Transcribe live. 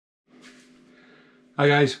Hi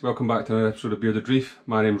guys, welcome back to another episode of Bearded Reef.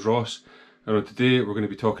 My name's Ross, and today we're going to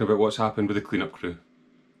be talking about what's happened with the cleanup crew.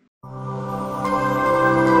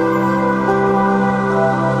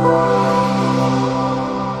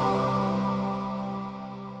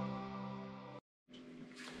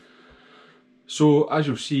 So as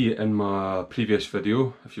you'll see in my previous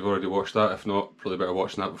video, if you've already watched that, if not, probably better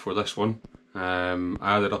watching that before this one. I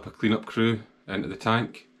added up a cleanup crew into the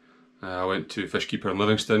tank. I went to Fishkeeper in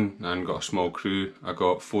Livingston and got a small crew. I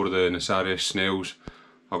got 4 of the Nasarius snails,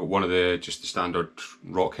 I got 1 of the just the standard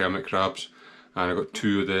rock hermit crabs, and I got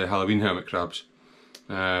 2 of the Haloween hermit crabs.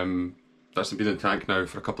 That's been in the tank now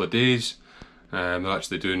for a couple of days. They're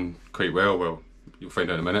actually doing quite well. Well, you'll find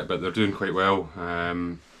out in a minute, but they're doing quite well.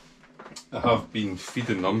 I have been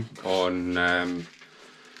feeding them on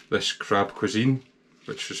this crab cuisine,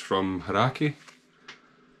 which is from R.I.P.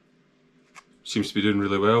 Seems to be doing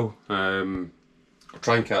really well. I'll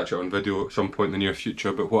try and catch it on video at some point in the near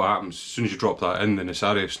future, but what happens, as soon as you drop that in, the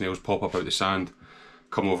Nasarius snails pop up out the sand,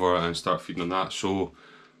 come over and start feeding on that. So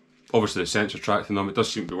obviously the scent's attracting them. It does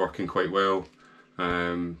seem to be working quite well.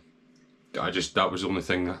 That was the only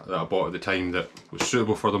thing that I bought at the time that was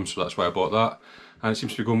suitable for them, so that's why I bought that, and it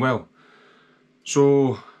seems to be going well.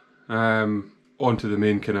 So on to the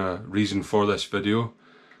main kind of reason for this video.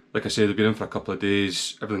 Like I said, they've been in for a couple of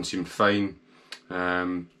days, everything seemed fine.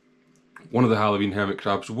 One of the Haloween hermit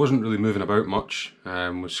crabs wasn't really moving about much,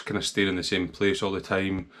 was kind of staying in the same place all the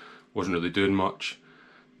time, wasn't really doing much.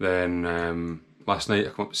 Then last night I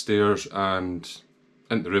come up the stairs and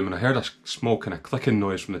into the room and I heard a small kind of clicking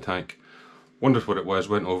noise from the tank. Wondered what it was,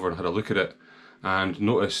 went over and had a look at it and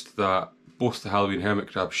noticed that both the Haloween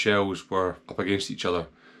hermit crab shells were up against each other.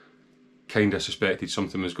 Kinda suspected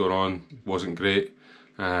something was going on, wasn't great.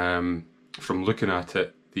 From looking at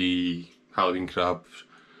it, the Haloween crabs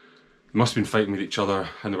must have been fighting with each other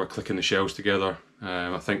and they were clicking the shells together.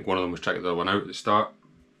 I think one of them was trying to get the other one out at the start.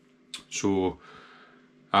 So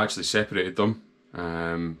I actually separated them,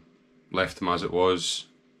 left them as it was,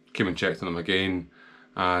 came and checked on them again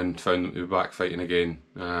and found them to be back fighting again.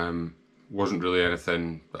 Wasn't really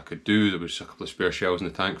anything I could do. There was a couple of spare shells in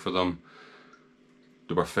the tank for them.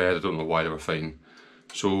 They were fed, I don't know why they were fighting.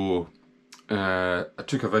 So I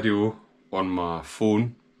took a video on my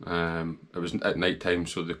phone. It was at night time,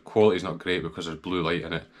 so the quality's not great because there's blue light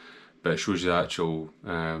in it, but it shows you the actual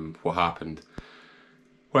what happened.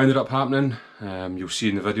 What ended up happening, you'll see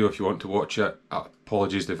in the video if you want to watch it.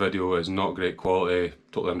 Apologies, the video is not great quality,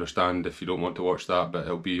 totally understand if you don't want to watch that, but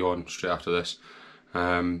it'll be on straight after this.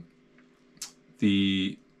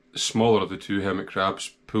 The smaller of the 2 hermit crabs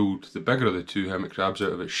pulled the bigger of the 2 hermit crabs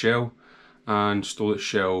out of its shell and stole its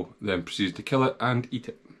shell, then proceeded to kill it and eat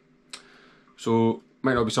it. So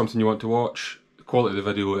might not be something you want to watch. The quality of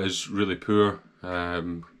the video is really poor.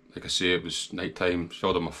 Like I say, it was night time,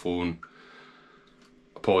 filmed on my phone.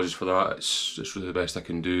 Apologies for that, it's really the best I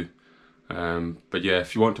can do. But yeah,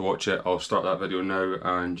 if you want to watch it, I'll start that video now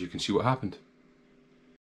and you can see what happened.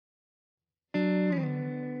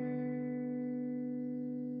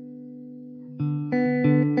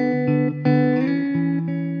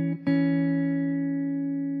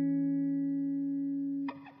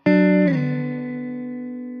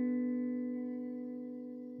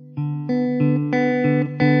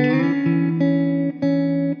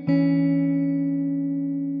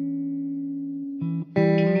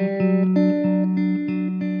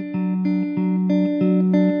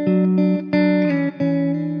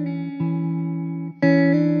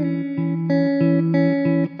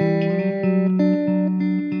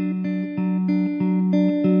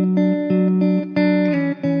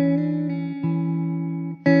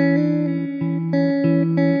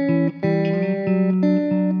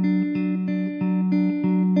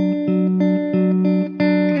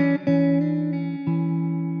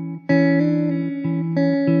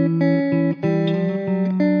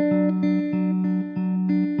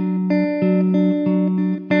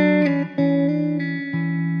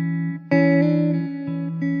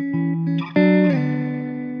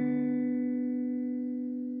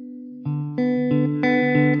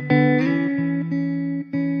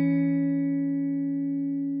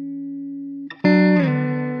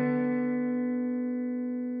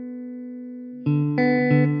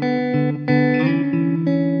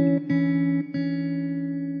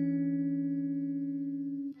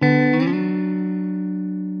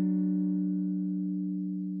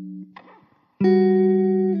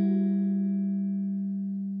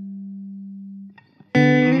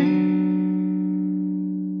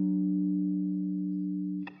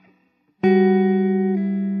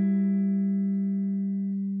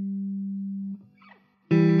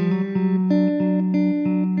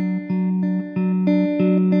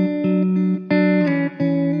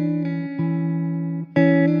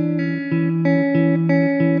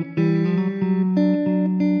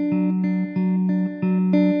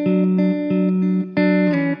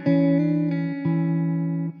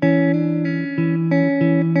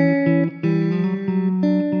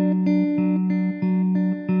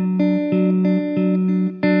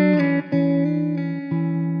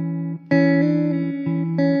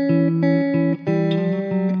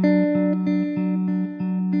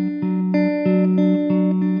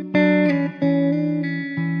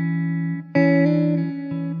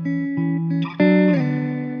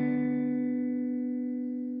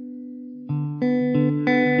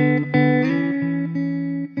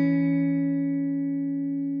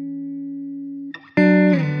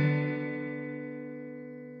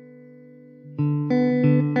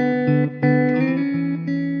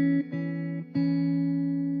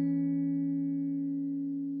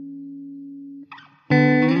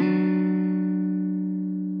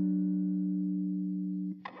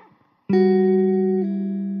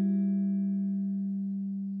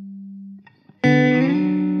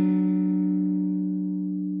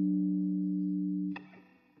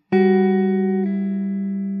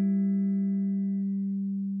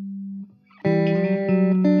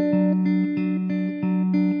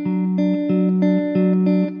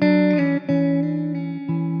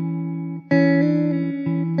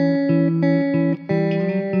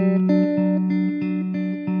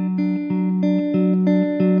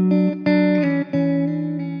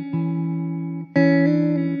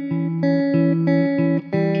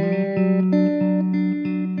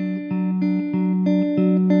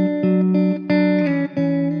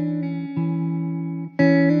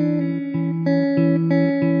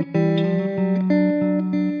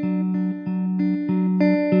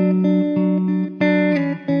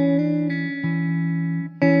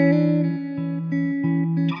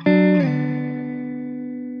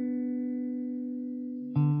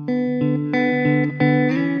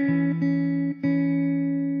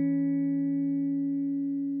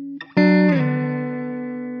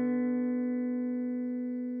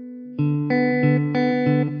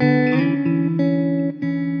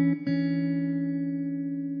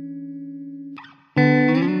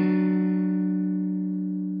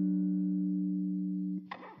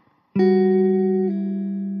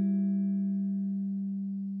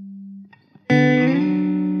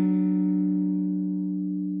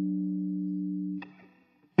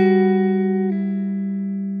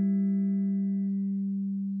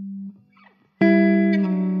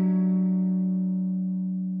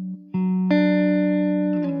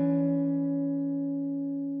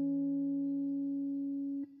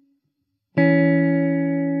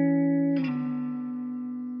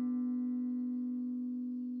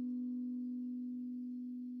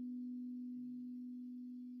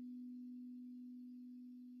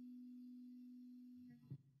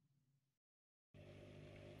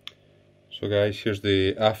 So guys, here's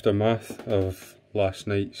the aftermath of last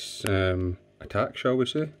night's attack, shall we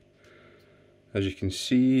say. As you can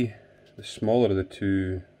see, the smaller of the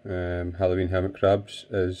two Haloween Hermit Crabs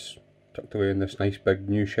is tucked away in this nice big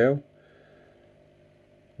new shell.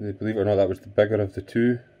 Believe it or not, that was the bigger of the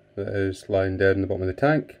two that is lying dead in the bottom of the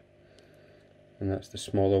tank. And that's the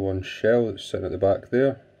smaller one's shell that's sitting at the back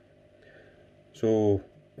there. So,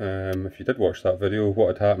 if you did watch that video,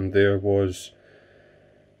 what had happened there was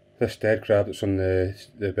this dead crab that's on the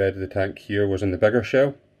bed of the tank here was in the bigger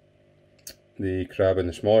shell. The crab in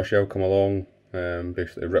the smaller shell come along,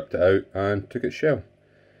 basically ripped it out and took its shell.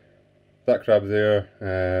 That crab there,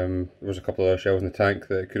 there was a couple of other shells in the tank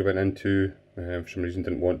that it could have went into, for some reason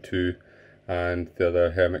didn't want to, and the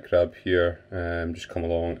other hermit crab here just come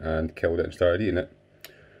along and killed it and started eating it.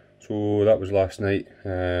 So that was last night.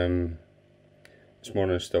 This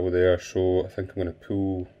morning is still there, so I think I'm going to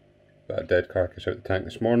pull that dead carcass out of the tank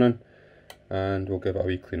this morning and we'll give it a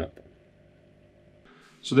wee clean up.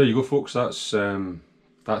 So there you go folks, that's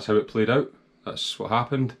how it played out. That's what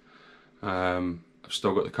happened. I've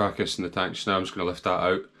still got the carcass in the tank just now. I'm just going to lift that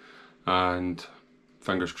out and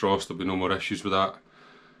fingers crossed there'll be no more issues with that.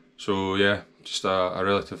 So yeah, just a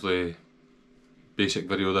relatively basic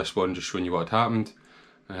video, this one, just showing you what had happened.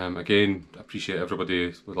 Again, I appreciate everybody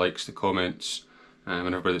with likes, the comments, and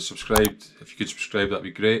everybody that's subscribed. If you could subscribe, that'd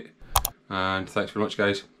be great. And thanks very much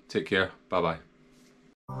guys, take care, bye bye.